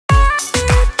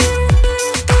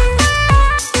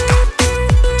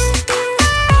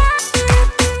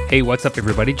Hey, what's up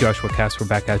everybody? Joshua Casper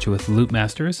back at you with Loop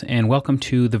Masters, and welcome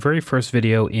to the very first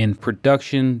video in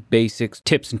production basics,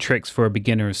 tips and tricks for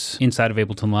beginners inside of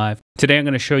Ableton Live. Today I'm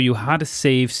going to show you how to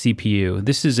save CPU.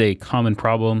 This is a common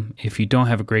problem if you don't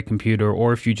have a great computer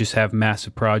or if you just have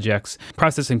massive projects.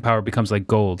 Processing power becomes like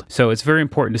gold. So it's very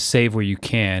important to save where you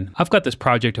can. I've got this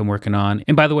project I'm working on,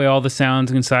 and by the way, all the sounds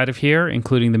inside of here,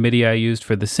 including the MIDI I used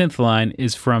for the synth line,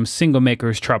 is from Single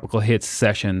Maker's Tropical Hits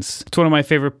Sessions. It's one of my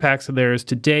favorite packs of theirs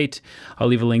to date. I'll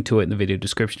leave a link to it in the video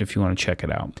description if you want to check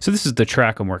it out. So this is the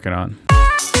track I'm working on.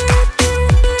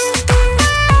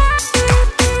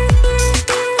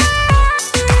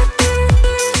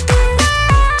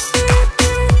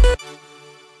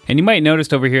 And you might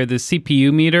notice over here, the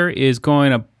CPU meter is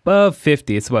going above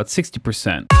 50. It's about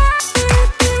 60%.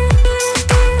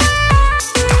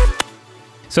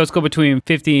 So let's go between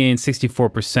 50 and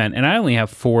 64%, and I only have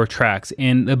 4 tracks,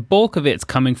 and the bulk of it's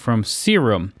coming from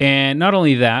Serum. And not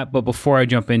only that, but before I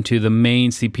jump into the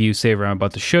main CPU saver I'm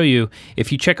about to show you,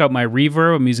 if you check out my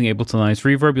reverb, I'm using Ableton Live's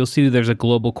reverb, you'll see that there's a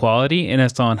global quality, and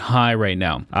it's on high right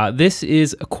now. This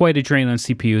is quite a drain on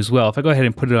CPU as well. If I go ahead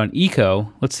and put it on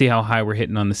eco, let's see how high we're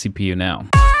hitting on the CPU now.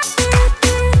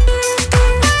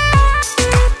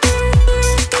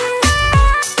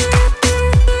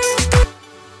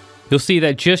 You'll see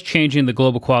that just changing the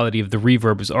global quality of the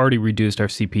reverb has already reduced our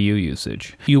CPU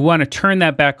usage. You want to turn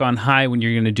that back on high when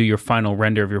you're going to do your final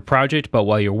render of your project, but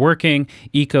while you're working,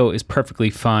 eco is perfectly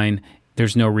fine.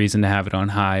 There's no reason to have it on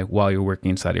high while you're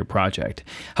working inside your project.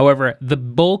 However, the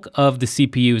bulk of the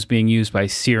CPU is being used by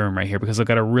Serum right here because I've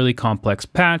got a really complex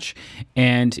patch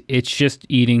and it's just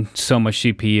eating so much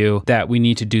CPU that we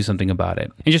need to do something about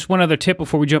it. And just one other tip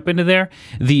before we jump into there,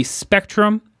 the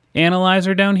spectrum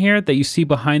analyzer down here that you see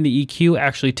behind the EQ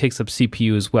actually takes up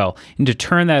CPU as well. And to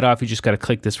turn that off, you just got to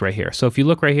click this right here. So if you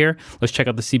look right here, let's check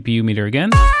out the CPU meter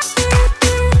again.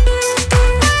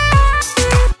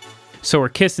 So we're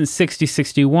kissing 60,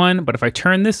 61, but if I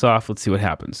turn this off, let's see what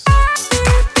happens.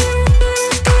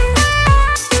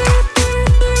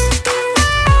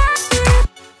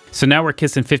 So now we're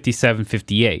kissing 57,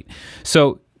 58.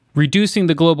 So reducing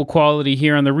the global quality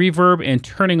here on the reverb and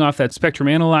turning off that spectrum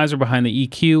analyzer behind the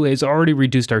EQ has already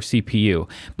reduced our CPU.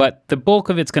 But the bulk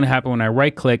of it's going to happen when I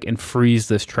right click and freeze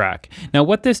this track. Now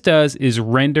what this does is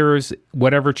renders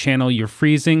whatever channel you're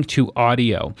freezing to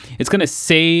audio. It's going to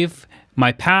save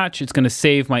my patch, it's going to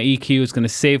save my EQ, it's going to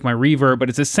save my reverb, but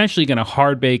it's essentially going to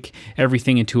hard bake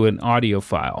everything into an audio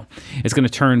file. It's going to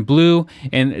turn blue,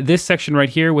 and this section right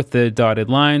here with the dotted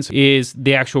lines is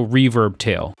the actual reverb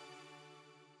tail.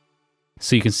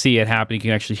 So you can see it happening, you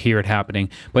can actually hear it happening.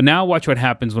 But now watch what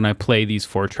happens when I play these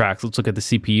 4 tracks. Let's look at the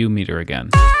CPU meter again.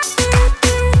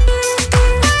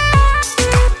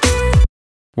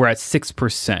 We're at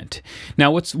 6%. Now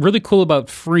what's really cool about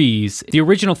freeze, the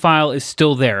original file is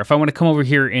still there. If I want to come over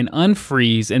here and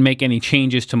unfreeze and make any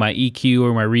changes to my EQ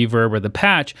or my reverb or the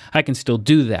patch, I can still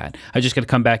do that. I just got to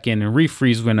come back in and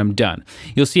refreeze when I'm done.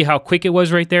 You'll see how quick it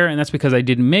was right there, and that's because I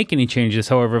didn't make any changes.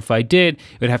 However, if I did,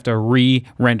 it would have to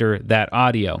re-render that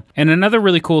audio. And another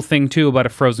really cool thing too about a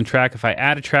frozen track, if I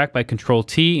add a track by Control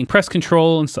T and press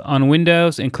Control on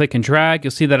Windows and click and drag,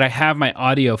 you'll see that I have my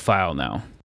audio file now.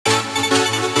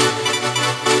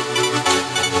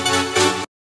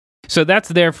 So that's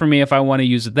there for me if I want to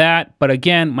use that. But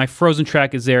again, my frozen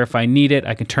track is there if I need it.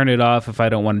 I can turn it off if I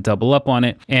don't want to double up on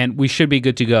it, and we should be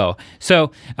good to go.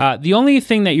 So the only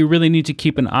thing that you really need to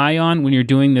keep an eye on when you're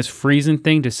doing this freezing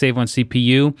thing to save on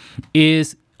CPU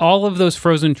is all of those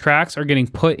frozen tracks are getting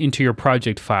put into your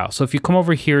project file. So if you come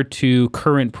over here to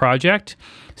current project,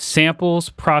 samples,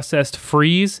 processed,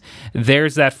 freeze,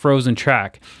 there's that frozen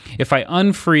track. If I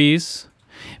unfreeze,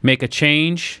 make a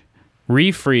change,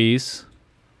 refreeze,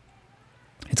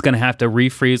 it's going to have to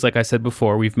refreeze, like I said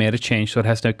before. We've made a change, so it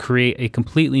has to create a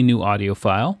completely new audio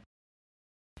file.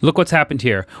 Look what's happened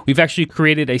here. We've actually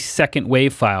created a second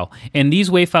WAV file, and these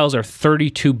WAV files are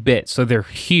 32-bit, so they're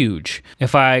huge.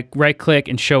 If I right-click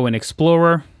and show an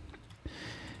Explorer,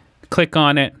 click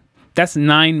on it, that's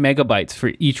 9 megabytes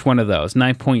for each one of those,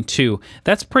 9.2.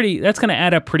 That's going to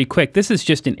add up pretty quick. This is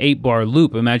just an 8-bar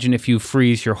loop. Imagine if you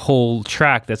freeze your whole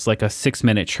track that's like a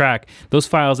 6-minute track. Those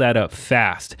files add up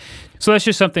fast. So that's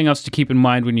just something else to keep in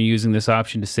mind when you're using this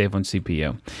option to save on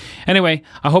CPU. Anyway,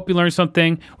 I hope you learned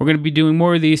something. We're going to be doing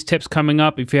more of these tips coming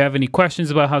up. If you have any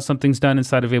questions about how something's done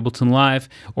inside of Ableton Live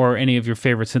or any of your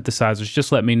favorite synthesizers,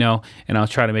 just let me know and I'll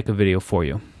try to make a video for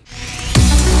you.